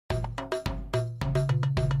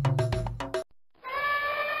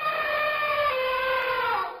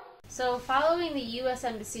So, following the U.S.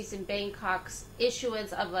 Embassy's in Bangkok's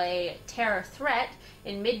issuance of a terror threat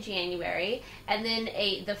in mid-January, and then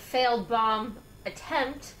the failed bomb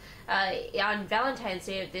attempt on Valentine's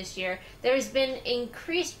Day of this year, there has been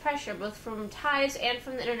increased pressure both from Thais and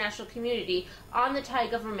from the international community on the Thai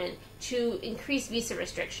government to increase visa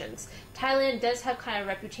restrictions. Thailand does have kind of a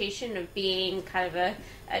reputation of being kind of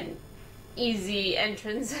an easy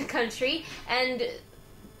entrance country, and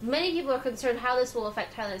many people are concerned how this will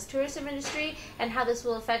affect Thailand's tourism industry and how this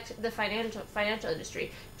will affect the financial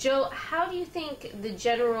industry. Joe, how do you think the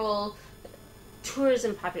general tourist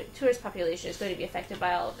population is going to be affected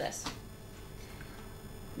by all of this?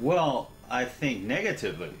 Well, I think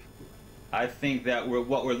negatively. I think that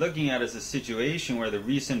what we're looking at is a situation where the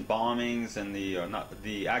recent bombings and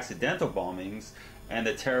the accidental bombings and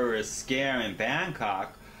the terrorist scare in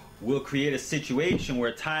Bangkok will create a situation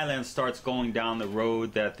where Thailand starts going down the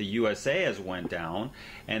road that the USA has went down,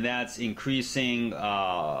 and that's increasing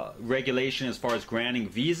regulation as far as granting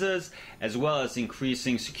visas, as well as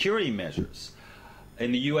increasing security measures.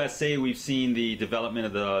 In the USA, we've seen the development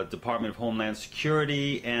of the Department of Homeland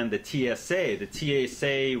Security and the TSA. The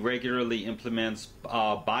TSA regularly implements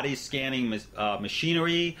body scanning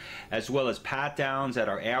machinery, as well as pat-downs at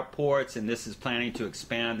our airports, and this is planning to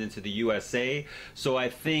expand into the USA. So I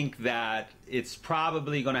think that it's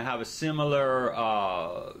probably going to have a similar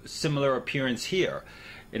appearance here.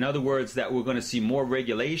 In other words, that we're going to see more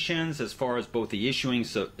regulations as far as both the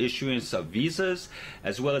issuance of visas,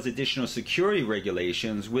 as well as additional security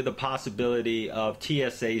regulations, with the possibility of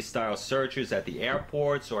TSA-style searches at the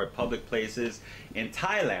airports or at public places in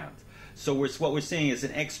Thailand. So what we're seeing is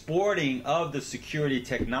an exporting of the security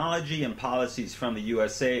technology and policies from the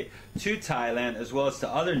USA to Thailand, as well as to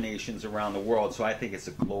other nations around the world. So I think it's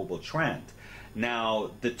a global trend.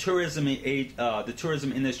 Now, the tourism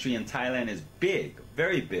industry in Thailand is big,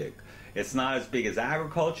 very big. It's not as big as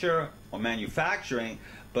agriculture or manufacturing,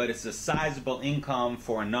 but it's a sizable income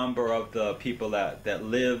for a number of the people that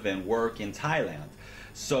live and work in Thailand.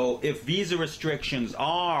 So if visa restrictions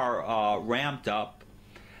are ramped up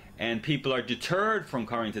and people are deterred from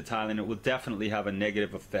coming to Thailand, it will definitely have a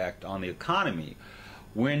negative effect on the economy.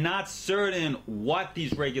 We're not certain what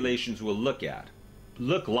these regulations will look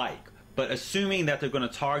like. But assuming that they're going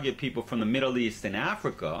to target people from the Middle East and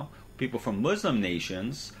Africa, people from Muslim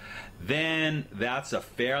nations, then that's a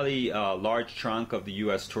fairly large chunk of the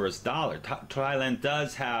U.S. tourist dollar. Thailand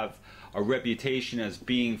does have a reputation as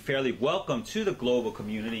being fairly welcome to the global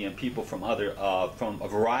community and people from from a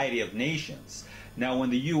variety of nations. Now, when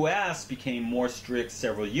the U.S. became more strict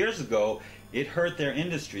several years ago, it hurt their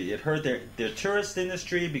industry. It hurt their tourist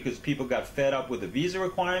industry because people got fed up with the visa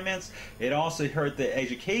requirements. It also hurt the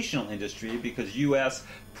educational industry because U.S.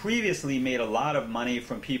 previously made a lot of money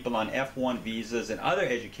from people on F1 visas and other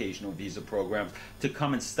educational visa programs to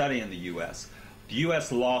come and study in the U.S. The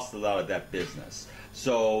U.S. lost a lot of that business.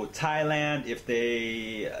 So Thailand, if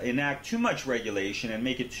they enact too much regulation and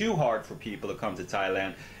make it too hard for people to come to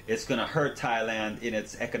Thailand, it's going to hurt Thailand in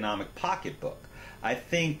its economic pocketbook. I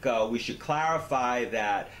think we should clarify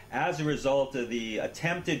that as a result of the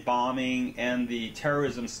attempted bombing and the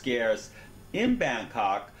terrorism scares in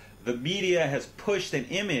Bangkok, the media has pushed an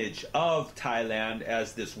image of Thailand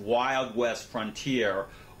as this Wild West frontier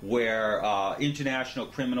where international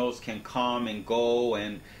criminals can come and go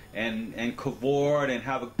and cavort and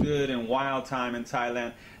have a good and wild time in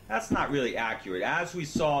Thailand. That's not really accurate. As we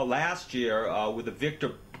saw last year with the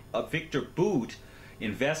Victor Boot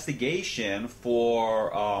investigation for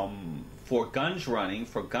guns running,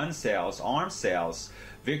 for gun sales, arms sales.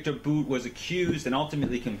 Victor Boot was accused and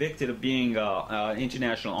ultimately convicted of being an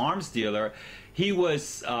international arms dealer. He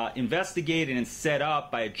was investigated and set up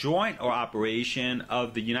by a joint operation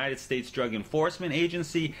of the United States Drug Enforcement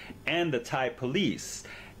Agency and the Thai police.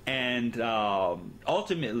 And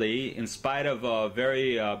ultimately, in spite of a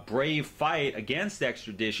very brave fight against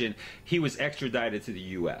extradition, he was extradited to the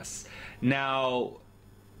U.S. Now,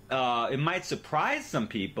 it might surprise some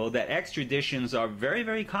people that extraditions are very,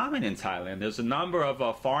 very common in Thailand. There's a number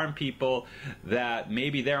of foreign people that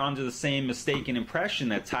maybe they're under the same mistaken impression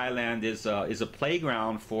that Thailand is a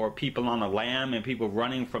playground for people on the lam and people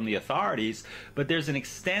running from the authorities. But there's an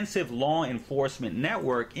extensive law enforcement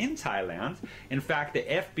network in Thailand. In fact, the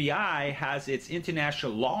FBI has its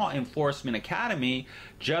International Law Enforcement Academy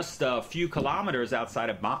just a few kilometers outside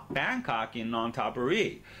of Bangkok in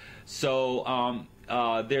Nonthaburi. So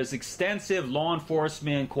there's extensive law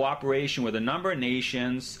enforcement cooperation with a number of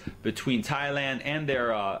nations between Thailand and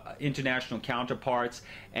their international counterparts.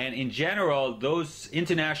 And in general, those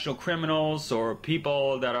international criminals or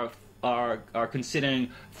people that are are considering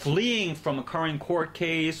fleeing from a current court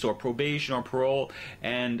case or probation or parole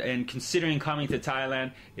and considering coming to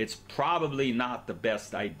Thailand, it's probably not the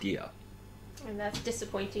best idea. And that's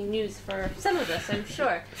disappointing news for some of us, I'm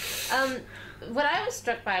sure. What I was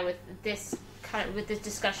struck by with this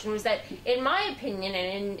discussion was that, in my opinion,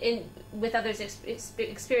 and with others'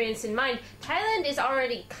 experience in mind, Thailand is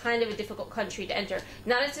already kind of a difficult country to enter.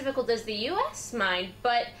 Not as difficult as the U.S. mind,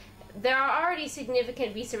 but there are already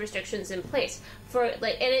significant visa restrictions in place. And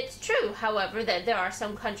it's true, however, that there are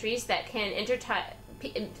some countries that can enter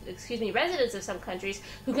residents of some countries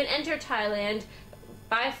who can enter Thailand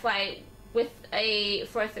by flight with a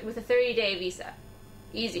 30-day visa,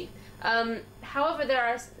 easy. However, there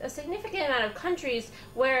are a significant amount of countries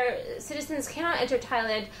where citizens cannot enter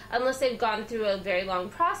Thailand unless they've gone through a very long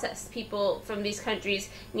process. People from these countries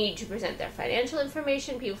need to present their financial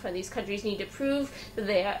information. People from these countries need to prove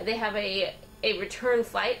that they have a return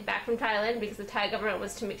flight back from Thailand because the Thai government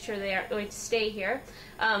wants to make sure they aren't going to stay here.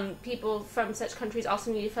 People from such countries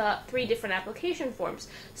also need to fill out 3 different application forms.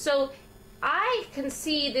 So I can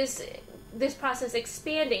see this process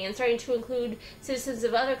expanding and starting to include citizens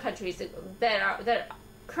of other countries that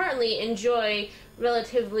currently enjoy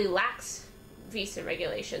relatively lax visa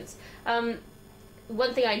regulations.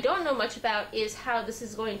 One thing I don't know much about is how this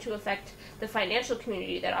is going to affect the financial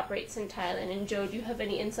community that operates in Thailand. And Joe, do you have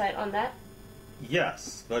any insight on that?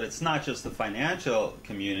 Yes, but it's not just the financial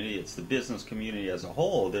community, it's the business community as a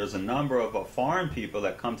whole. There's a number of foreign people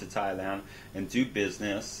that come to Thailand and do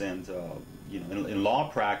business, and in law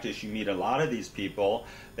practice you meet a lot of these people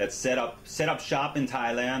that set up shop in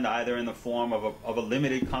Thailand, either in the form of a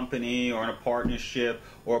limited company or in a partnership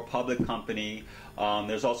or a public company.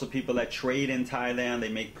 There's also people that trade in Thailand, they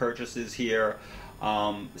make purchases here.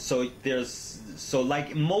 So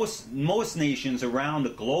like most nations around the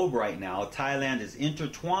globe right now, Thailand is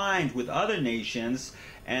intertwined with other nations,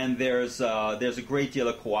 and there's a great deal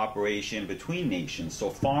of cooperation between nations. So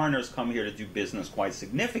foreigners come here to do business quite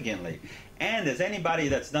significantly. And as anybody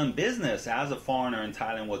that's done business as a foreigner in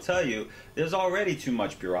Thailand will tell you, there's already too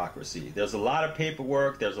much bureaucracy. There's a lot of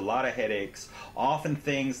paperwork, there's a lot of headaches, often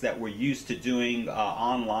things that we're used to doing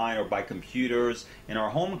online or by computers in our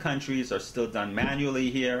home countries are still done manually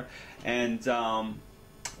here, and a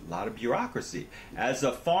lot of bureaucracy. As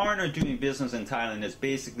a foreigner doing business in Thailand, there's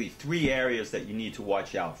basically 3 areas that you need to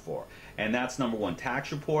watch out for. And that's number 1,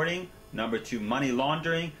 tax reporting, number 2, money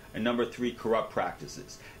laundering, and number 3, corrupt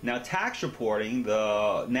practices. Now, tax reporting,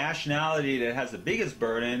 the nationality that has the biggest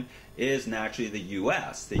burden is naturally the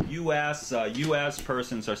U.S. The U.S.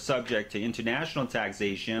 persons are subject to international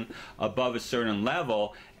taxation above a certain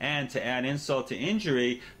level, and to add insult to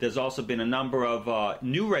injury, there's also been a number of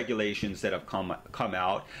new regulations that have come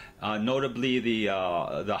out, notably the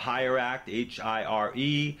HIRE Act,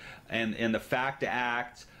 H-I-R-E, and the FACTA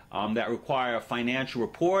Act, that require financial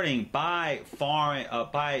reporting by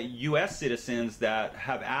U.S. citizens that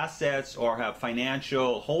have assets or have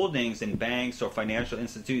financial holdings in banks or financial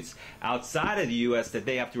institutes outside of the U.S. that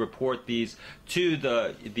they have to report these to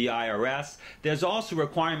the IRS. There's also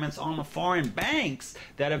requirements on the foreign banks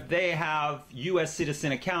that if they have U.S.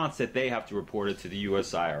 citizen accounts that they have to report it to the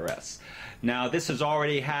U.S. IRS. Now, this has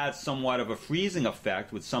already had somewhat of a freezing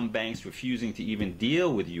effect, with some banks refusing to even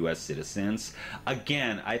deal with U.S. citizens.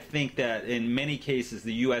 Again, I think that in many cases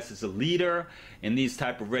the U.S. is a leader in these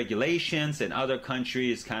type of regulations, and other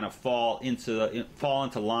countries kind of fall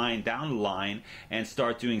into line down the line and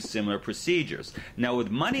start doing similar procedures. Now, with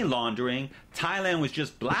money laundering, Thailand was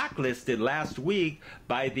just blacklisted last week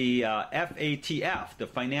by the FATF, the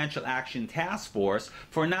Financial Action Task Force,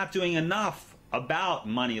 for not doing enough about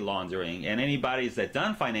money laundering. And anybody that's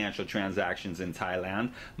done financial transactions in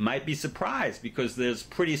Thailand might be surprised, because there's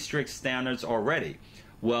pretty strict standards already.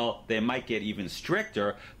 Well, they might get even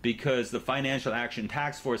stricter, because the Financial Action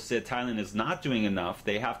Task Force said Thailand is not doing enough.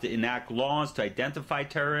 They have to enact laws to identify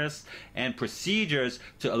terrorists and procedures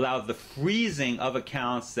to allow the freezing of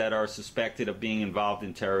accounts that are suspected of being involved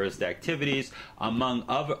in terrorist activities, among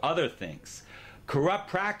other things. Corrupt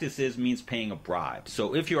practices means paying a bribe.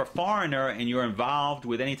 So if you're a foreigner and you're involved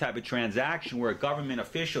with any type of transaction where a government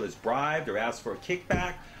official is bribed or asks for a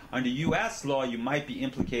kickback, under U.S. law, you might be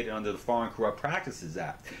implicated under the Foreign Corrupt Practices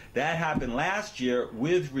Act. That happened last year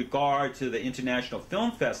with regard to the International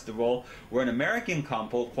Film Festival, where an American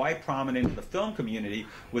couple, quite prominent in the film community,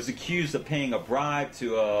 was accused of paying a bribe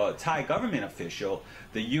to a Thai government official.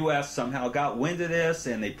 The U.S. somehow got wind of this,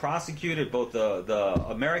 and they prosecuted both the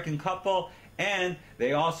American couple, and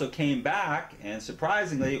they also came back and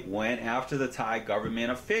surprisingly went after the Thai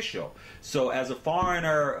government official. So as a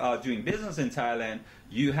foreigner doing business in Thailand,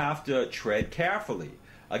 you have to tread carefully.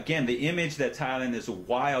 again, the image that Thailand is a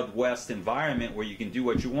Wild West environment where you can do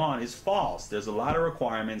what you want is false. There's a lot of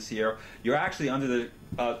requirements here. You're actually under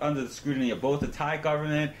the scrutiny of both the Thai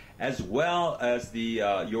government as well as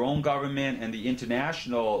the your own government and the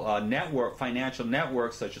international financial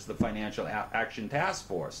networks such as the Financial Action Task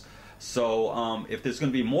Force. So if there's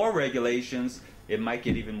going to be more regulations, it might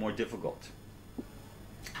get even more difficult.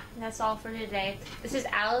 That's all for today. This is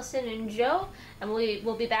Allison and Joe, and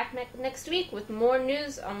we'll be back next week with more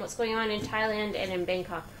news on what's going on in Thailand and in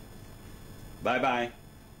Bangkok. Bye-bye.